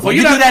can't talk for Floyd.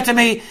 You do that to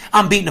me,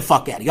 I'm beating the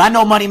fuck out of you. I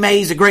know Money May.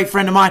 He's a great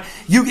friend of mine.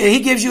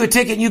 He gives you a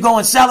ticket and you go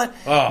and sell it.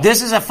 Oh.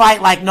 This is a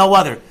fight like no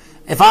other.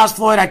 If I was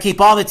Floyd, I'd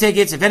keep all the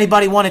tickets. If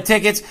anybody wanted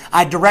tickets,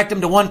 I'd direct them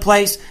to one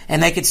place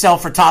and they could sell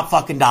for top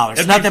fucking dollars.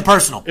 It's nothing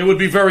personal. It would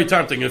be very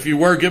tempting if you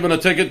were given a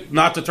ticket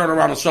not to turn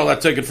around and sell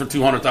that ticket for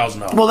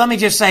 $200,000. Well, let me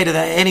just say to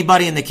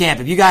anybody in the camp,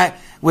 if you got,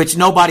 which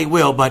nobody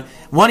will, but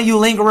one of you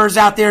lingerers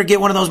out there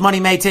get one of those Money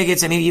May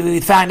tickets and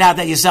you find out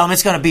that you sell them,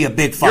 it's going to be a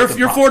big fucking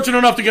You're fortunate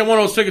enough to get one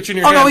of those tickets in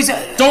your hand.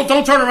 No,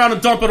 don't turn around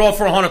and dump it off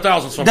for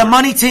 $100,000. The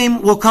money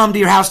team will come to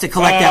your house to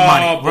collect that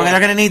money. They're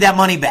going to need that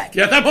money back.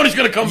 Yeah, that money's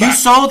going to come back. You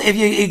sold, if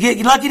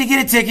you're lucky to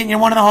get a ticket and you're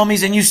one of the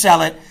homies and you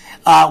sell it,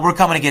 we're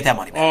coming to get that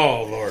money back.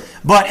 Oh, Lord.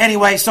 But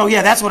anyway, so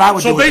yeah, that's what I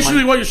would do. So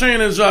basically what you're saying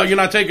is you're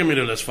not taking me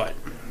to this fight.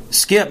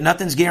 Skip,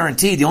 nothing's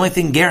guaranteed. The only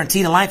thing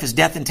guaranteed in life is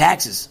death and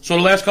taxes. So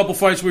the last couple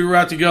fights we were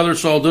at together,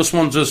 so this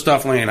one's just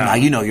definitely ain't out. Nah,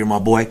 you know you're my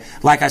boy.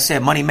 Like I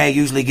said, Money May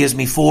usually gives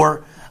me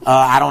 4.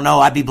 I don't know.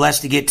 I'd be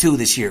blessed to get 2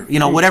 this year.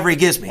 Whatever he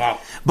gives me.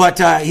 Wow. But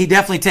he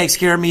definitely takes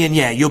care of me, and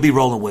yeah, you'll be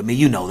rolling with me.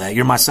 You know that.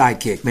 You're my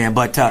sidekick, man.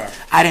 But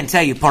I didn't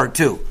tell you part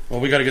 2. Well,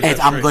 we got to get that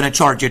straight. I'm going to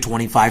charge you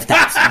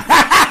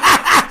 $25,000.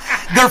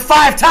 They're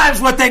 5 times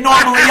what they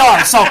normally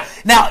are. So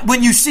now,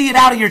 when you see it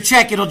out of your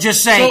check, it'll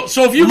just say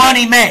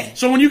Money May.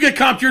 So when you get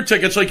comped your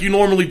tickets like you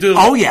normally do,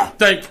 oh yeah.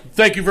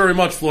 Thank you very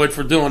much, Floyd,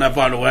 for doing that.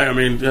 By the way, I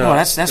mean,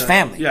 that's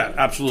family. Yeah,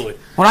 absolutely.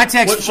 When I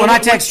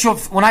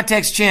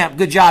text Champ,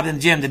 good job in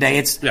the gym today.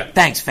 It's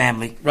thanks,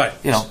 family. Right.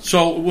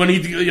 So when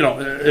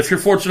if you're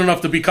fortunate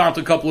enough to be comped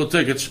a couple of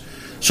tickets.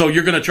 So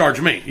you're going to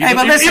charge me. Hey,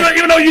 but listen,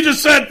 even though you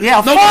just said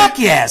fuck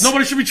yes.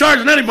 Nobody should be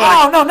charging anybody.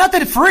 Oh, no,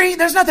 nothing free.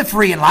 There's nothing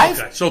free in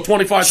life. Okay, so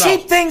 $25,000.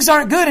 Cheap things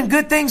aren't good and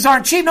good things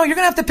aren't cheap. No, you're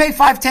going to have to pay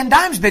 5-10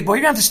 dimes, big boy.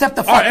 You're going to have to step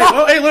the fuck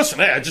up. Hey, listen.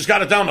 I just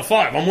got it down to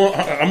 5. I'm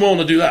willing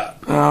to do that.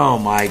 Oh,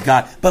 my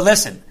God. But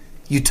listen,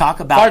 you talk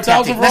about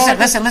tempting.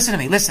 Listen to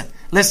me. Listen.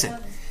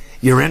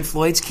 You're in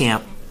Floyd's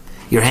camp.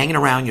 You're hanging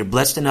around. You're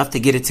blessed enough to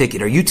get a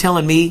ticket. Are you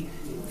telling me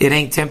it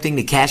ain't tempting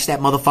to cash that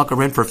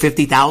motherfucker in for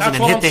 $50,000 and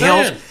hit the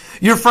hills?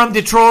 You're from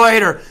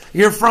Detroit or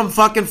you're from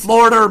fucking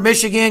Florida or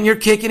Michigan. You're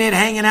kicking it,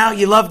 hanging out.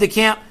 You love the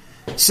camp.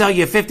 Sell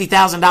you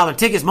 $50,000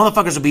 tickets.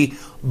 Motherfuckers will be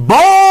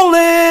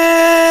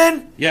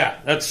bowling. Yeah,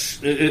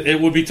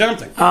 it would be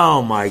tempting.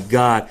 Oh my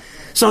God.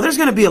 So there's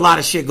going to be a lot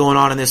of shit going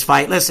on in this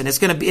fight. Listen, it's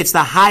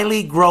the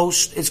highly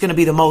grossed. It's going to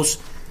be the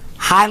most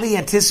highly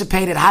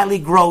anticipated, highly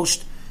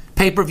grossed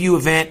pay-per-view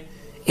event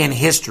in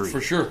history.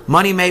 For sure.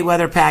 Money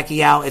Mayweather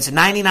Pacquiao. It's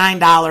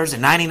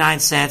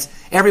 $99.99.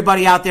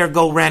 Everybody out there,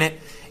 go rent it.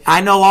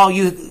 I know all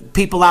you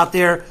people out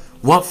there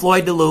want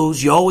Floyd to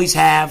lose. You always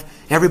have.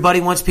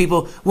 Everybody wants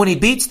people. When he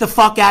beats the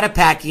fuck out of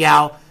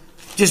Pacquiao,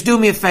 just do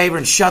me a favor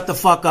and shut the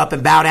fuck up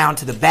and bow down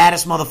to the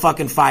baddest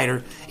motherfucking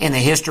fighter in the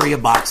history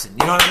of boxing.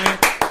 You know what I mean?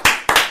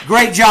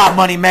 Great job,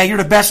 Money May. You're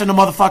the best in the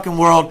motherfucking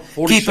world.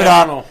 Keep it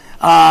up.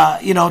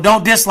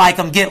 Don't dislike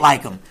them, get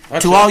like them.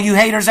 To all you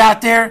haters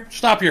out there,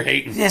 stop your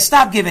hating. Yeah,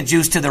 stop giving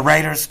juice to the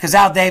Raiders, because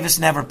Al Davis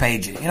never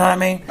paid you. You know what I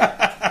mean?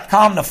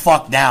 Calm the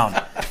fuck down.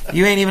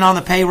 You ain't even on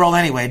the payroll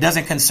anyway. It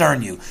doesn't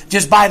concern you.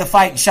 Just buy the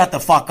fight and shut the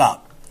fuck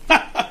up.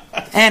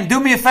 And do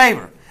me a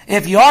favor.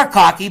 If you are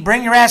cocky,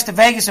 bring your ass to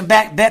Vegas and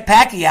bet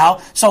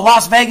Pacquiao so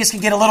Las Vegas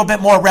can get a little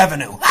bit more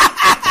revenue.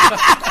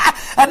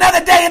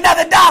 Another day,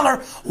 another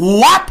dollar.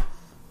 Whop.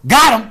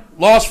 Got him.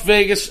 Las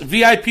Vegas,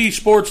 VIP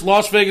Sports,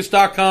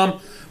 LasVegas.com.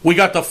 We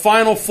got the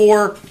Final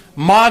Four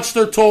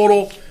monster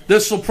total.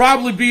 This will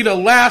probably be the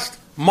last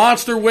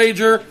monster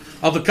wager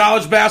of the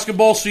college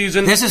basketball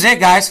season. This is it,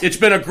 guys. It's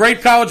been a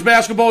great college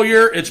basketball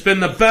year. It's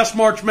been the best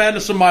March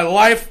Madness of my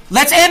life.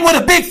 Let's end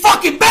with a big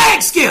fucking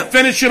bang, Skip.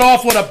 Finish it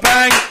off with a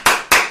bang.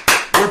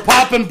 We're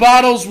popping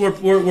bottles.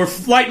 We're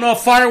lighting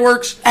off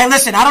fireworks. Hey,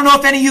 listen, I don't know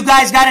if any of you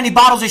guys got any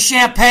bottles of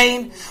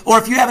champagne or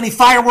if you have any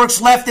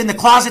fireworks left in the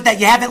closet that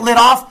you haven't lit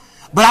off,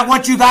 but I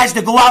want you guys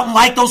to go out and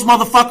light those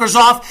motherfuckers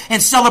off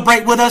and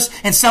celebrate with us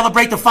and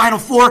celebrate the Final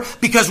Four,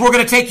 because we're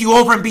going to take you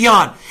over and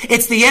beyond.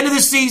 It's the end of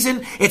the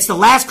season. It's the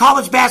last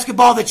college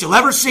basketball that you'll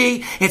ever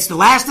see. It's the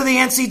last of the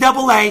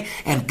NCAA,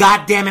 and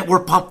goddamn it,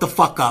 we're pumped the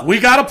fuck up. We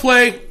got to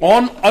play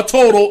on a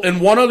total in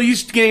one of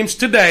these games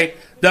today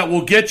that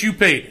will get you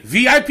paid.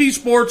 VIP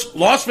Sports,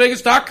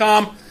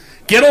 LasVegas.com.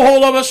 Get a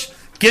hold of us,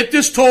 get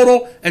this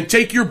total, and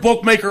take your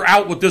bookmaker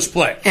out with this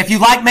play. If you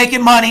like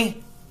making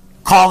money,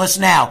 call us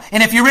now.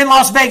 And if you're in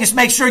Las Vegas,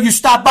 make sure you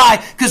stop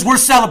by, because we're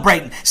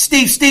celebrating.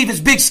 Steve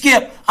is Big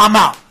Skip. I'm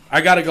out.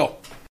 I got to go.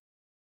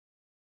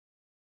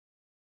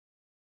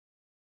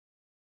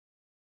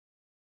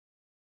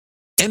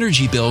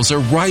 Energy bills are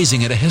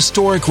rising at a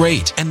historic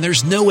rate, and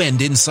there's no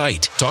end in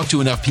sight. Talk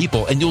to enough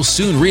people, and you'll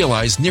soon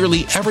realize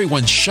nearly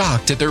everyone's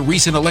shocked at their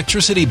recent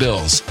electricity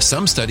bills.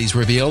 Some studies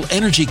reveal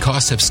energy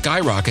costs have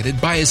skyrocketed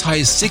by as high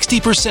as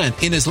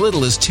 60% in as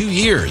little as 2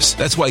 years.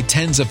 That's why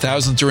tens of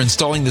thousands are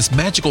installing this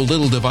magical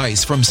little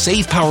device from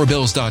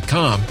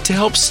SavePowerBills.com to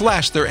help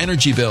slash their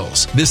energy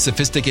bills. This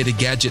sophisticated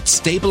gadget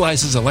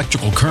stabilizes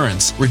electrical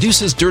currents,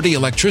 reduces dirty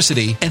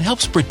electricity, and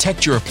helps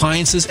protect your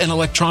appliances and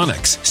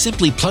electronics.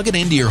 Simply plug it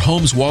into your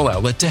home's wall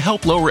outlet to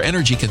help lower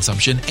energy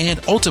consumption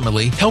and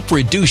ultimately help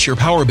reduce your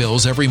power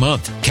bills every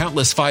month.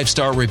 Countless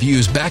 5-star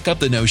reviews back up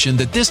the notion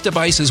that this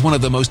device is one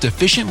of the most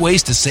efficient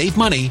ways to save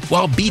money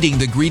while beating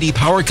the greedy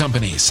power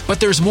companies. But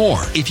there's more.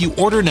 If you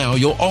order now,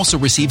 you'll also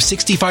receive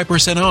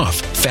 65% off,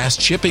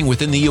 fast shipping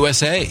within the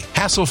USA,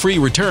 hassle-free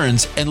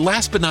returns, and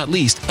last but not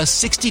least, a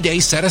 60-day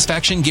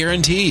satisfaction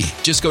guarantee.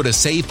 Just go to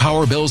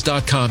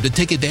SavePowerBills.com to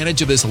take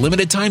advantage of this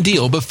limited time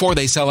deal before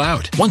they sell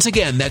out. Once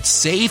again, that's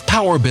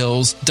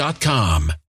SavePowerBills.com.